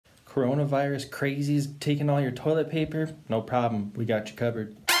coronavirus crazies taking all your toilet paper, no problem. We got you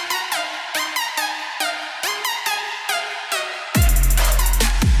covered.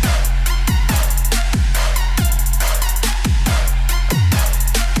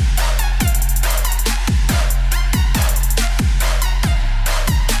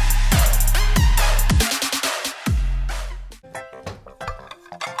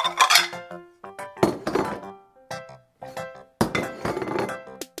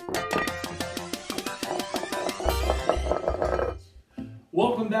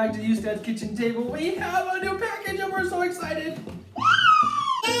 Welcome back to the Ustach kitchen table. We have a new package and we're so excited.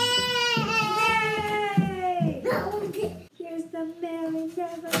 Yay! Here's the mail and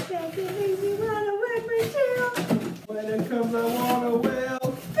never said it makes me wanna work my tail. When it comes, I want a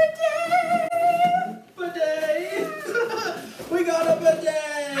whale. Bidet! Bidet! We got a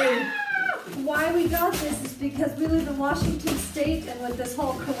bidet! Why we got this is because we live in Washington State, and with this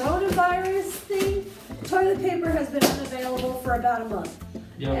whole coronavirus thing, toilet paper has been unavailable for about a month.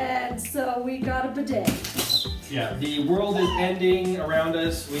 Yep. And so we got a bidet. Yeah, the world is ending around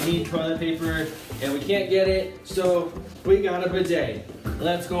us. We need toilet paper and we can't get it, so we got a bidet.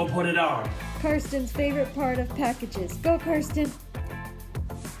 Let's go put it on. Karsten's favorite part of packages. Go, Karsten.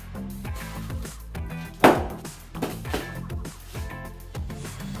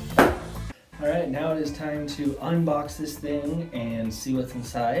 Alright, now it is time to unbox this thing and see what's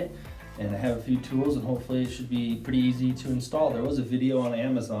inside. And I have a few tools and hopefully it should be pretty easy to install. There was a video on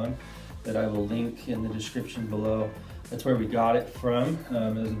Amazon that I will link in the description below. That's where we got it from.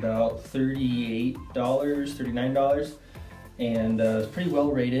 It was about $38, $39, and it's pretty well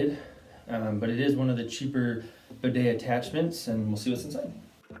rated, but it is one of the cheaper bidet attachments, and we'll see what's inside.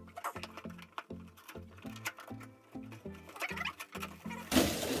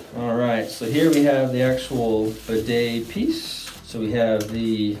 All right, so here we have the actual bidet piece. So we have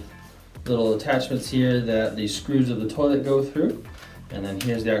the little attachments here that the screws of the toilet go through. And then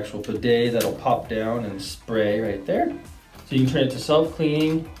here's the actual bidet that'll pop down and spray right there. So you can turn it to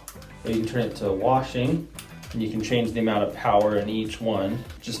self-cleaning, or you can turn it to washing, and you can change the amount of power in each one.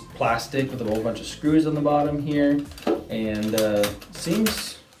 Just plastic with a whole bunch of screws on the bottom here, and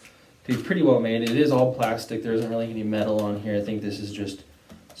seems to be pretty well made. It is all plastic, there isn't really any metal on here. I think this is just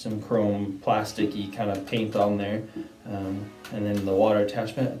some chrome plasticky kind of paint on there. And then the water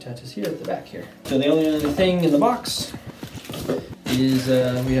attachment attaches here at the back here. So the only other thing in the box is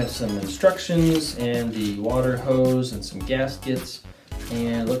we have some instructions and the water hose and some gaskets,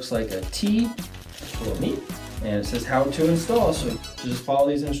 and it looks like a T, a little neat, and it says how to install. So just follow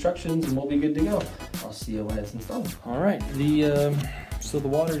these instructions and we'll be good to go. I'll see you when it's installed. All right, so the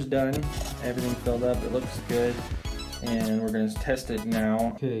water's done, everything filled up, it looks good. And we're going to test it now.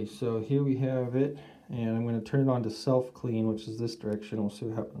 Okay, so here we have it, and I'm going to turn it on to self-clean, which is this direction. We'll see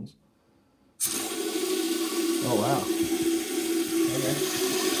what happens. Oh, wow. Okay.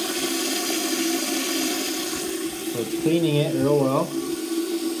 So it's cleaning it real well.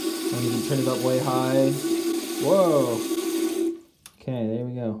 And you can turn it up way high. Whoa. Okay, there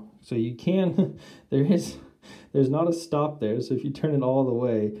we go. So you can, there's not a stop there, so if you turn it all the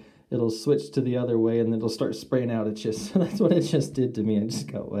way, it'll switch to the other way and then it'll start spraying out at you. So that's what it just did to me. I just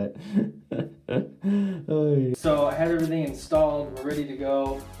got wet. Oh. So I have everything installed. We're ready to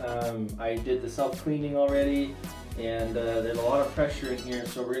go. I did the self-cleaning already, and there's a lot of pressure in here,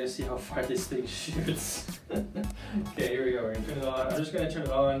 so we're going to see how far this thing shoots. Okay, here we go. We're going to turn it on. I'm just going to turn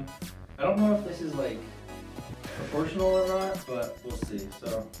it on. I don't know if this is like proportional or not, but we'll see.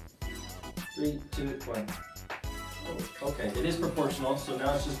 So 3, 2, 1. Oh, okay, it is proportional, so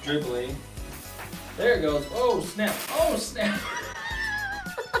now it's just dribbling. There it goes. Oh, snap. Oh, snap.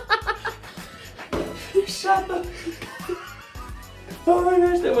 You shot the... Oh my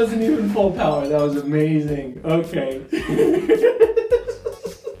gosh, that wasn't even full power. That was amazing. Okay.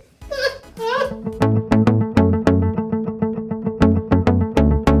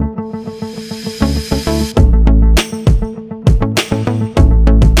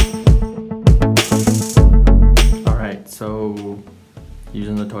 So,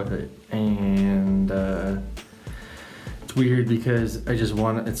 using the toilet, and it's weird because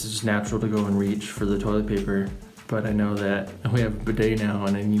it's just natural to go and reach for the toilet paper, but I know that we have a bidet now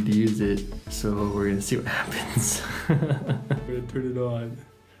and I need to use it, so we're gonna see what happens. I'm gonna turn it on.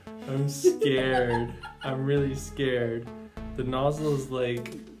 I'm scared. I'm really scared. The nozzle is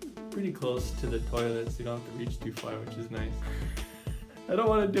like pretty close to the toilet, so you don't have to reach too far, which is nice. I don't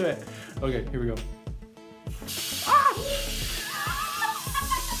want to do it. Okay, here we go. Ah!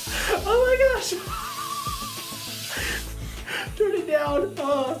 Oh my gosh! Turn it down!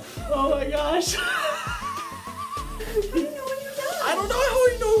 Oh my gosh! I don't know when you're done. I don't know how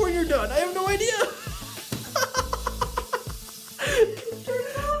you know when you're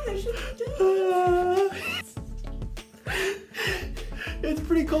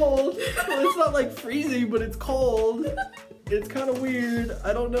freezing, but it's cold. It's kind of weird.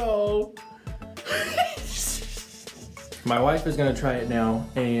 I don't know. My wife is gonna try it now,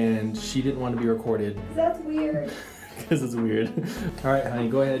 and she didn't want to be recorded. That's weird. Because it's weird. All right, honey,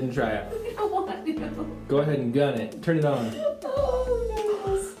 go ahead and try it. I don't want to. Go ahead and gun it. Turn it on. Oh,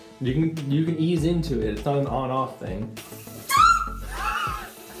 no. You can ease into it. It's not an on-off thing.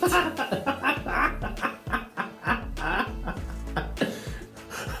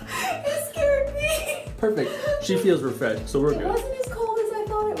 It scared me. Perfect. She feels refreshed, so we're It good. wasn't as cold as I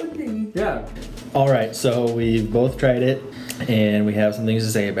thought it would be. Yeah. All right, so we've both tried it, and we have some things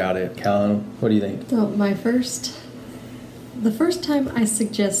to say about it. Kalyn, what do you think? So the first time I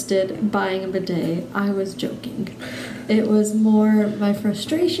suggested buying a bidet, I was joking. It was more my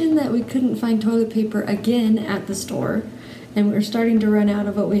frustration that we couldn't find toilet paper again at the store, and we were starting to run out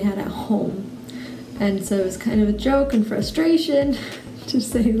of what we had at home. And so it was kind of a joke and frustration to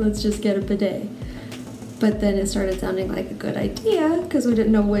say, let's just get a bidet. But then it started sounding like a good idea because we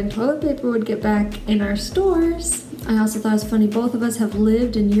didn't know when toilet paper would get back in our stores. I also thought it was funny, both of us have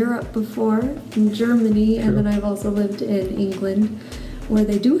lived in Europe before, in Germany, and then I've also lived in England, where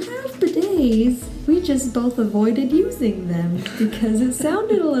they do have bidets. We just both avoided using them because it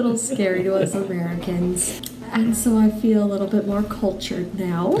sounded a little scary to us Americans. And so I feel a little bit more cultured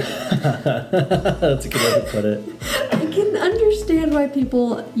now. That's a good way to put it. I can understand why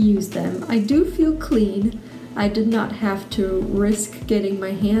people use them. I do feel clean. I did not have to risk getting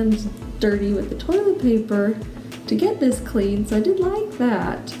my hands dirty with the toilet paper to get this clean, so I did like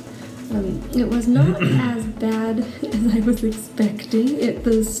that. It was not as bad as I was expecting.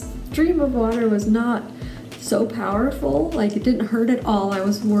 The stream of water was not so powerful, like it didn't hurt at all. I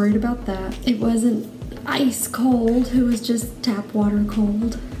was worried about that. It wasn't ice cold, it was just tap water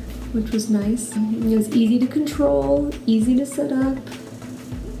cold, which was nice. It was easy to control, easy to set up.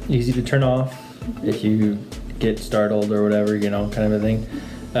 Easy to turn off if you get startled or whatever, you know, kind of a thing.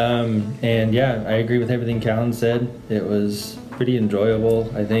 And yeah, I agree with everything Kalyn said. It was pretty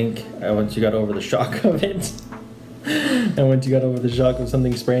enjoyable, I think, once you got over the shock of it. And once you got over the shock of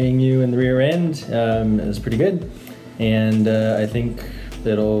something spraying you in the rear end, it was pretty good. And I think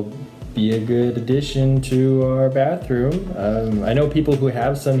it'll be a good addition to our bathroom. I know people who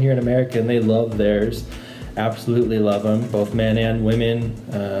have some here in America and they love theirs. Absolutely love them, both men and women.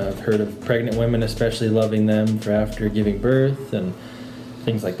 I've heard of pregnant women especially loving them for after giving birth and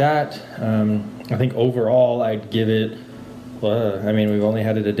things like that. I think overall I'd give it, I mean, we've only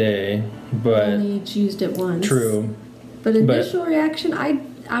had it a day, but... Only each used it once. True. But initial reaction,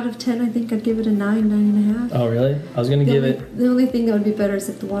 out of 10, I think I'd give it a 9, 9.5. Oh, really? I was gonna give it... The only thing that would be better is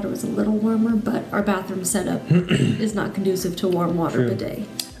if the water was a little warmer, but our bathroom setup is not conducive to warm water bidet.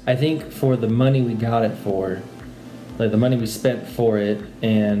 I think for the money we got it for, like the money we spent for it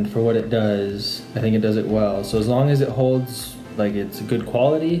and for what it does, I think it does it well. So as long as it holds, like it's a good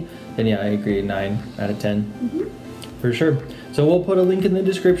quality, then yeah, I agree, 9 out of 10. For sure. So we'll put a link in the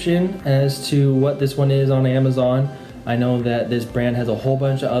description as to what this one is on Amazon. I know that this brand has a whole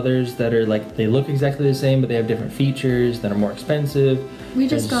bunch of others that are like, they look exactly the same, but they have different features that are more expensive. We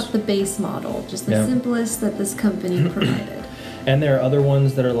just got the base model, just the simplest that this company provided. And there are other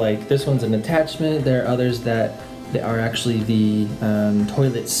ones that are like, this one's an attachment. There are others that are actually the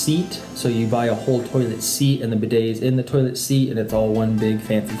toilet seat. So you buy a whole toilet seat and the bidet is in the toilet seat and it's all one big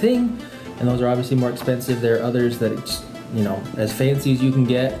fancy thing. And those are obviously more expensive. There are others that it's, you know, as fancy as you can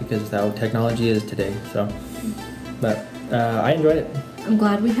get because that's how technology is today. So, but I enjoyed it. I'm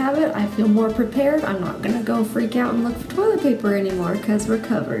glad we have it. I feel more prepared. I'm not gonna go freak out and look for toilet paper anymore because we're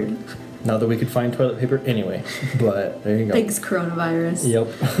covered. Not that we could find toilet paper anyway, but there you go. Thanks, coronavirus.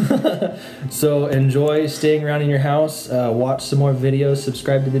 Yep. So enjoy staying around in your house, watch some more videos,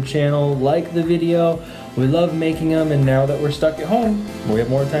 subscribe to the channel, like the video. We love making them, and now that we're stuck at home, we have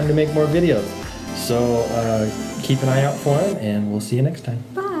more time to make more videos. So keep an eye out for them, and we'll see you next time.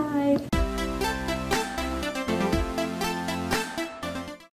 Bye.